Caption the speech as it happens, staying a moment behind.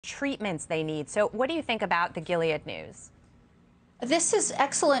treatments they need. So what do you think about the Gilead news? This is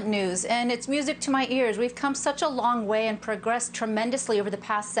excellent news, and it's music to my ears. We've come such a long way and progressed tremendously over the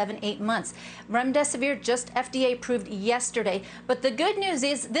past 7-8 months. Remdesivir just FDA approved yesterday, but the good news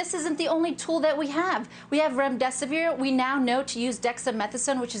is this isn't the only tool that we have. We have remdesivir. We now know to use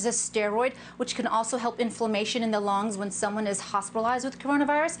dexamethasone, which is a steroid, which can also help inflammation in the lungs when someone is hospitalized with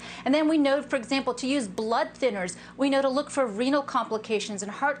coronavirus. And then we know, for example, to use blood thinners. We know to look for renal complications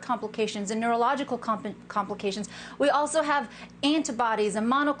and heart complications and neurological complications. We also have antibodies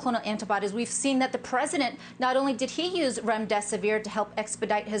and monoclonal antibodies. We've seen that the president, not only did he use remdesivir to help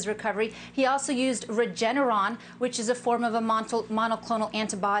expedite his recovery, he also used Regeneron, which is a form of a monoclonal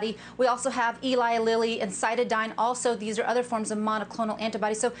antibody. We also have Eli Lilly and CytoDyn. Also, these are other forms of monoclonal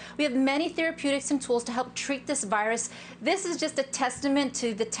antibodies. So we have many therapeutics and tools to help treat this virus. This is just a testament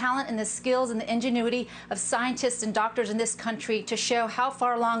to the talent and the skills and the ingenuity of scientists and doctors in this country to show how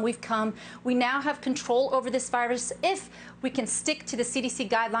far along we've come. We now have control over this virus if we can stick to the CDC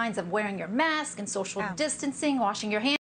guidelines of wearing your mask and social distancing, washing your hands.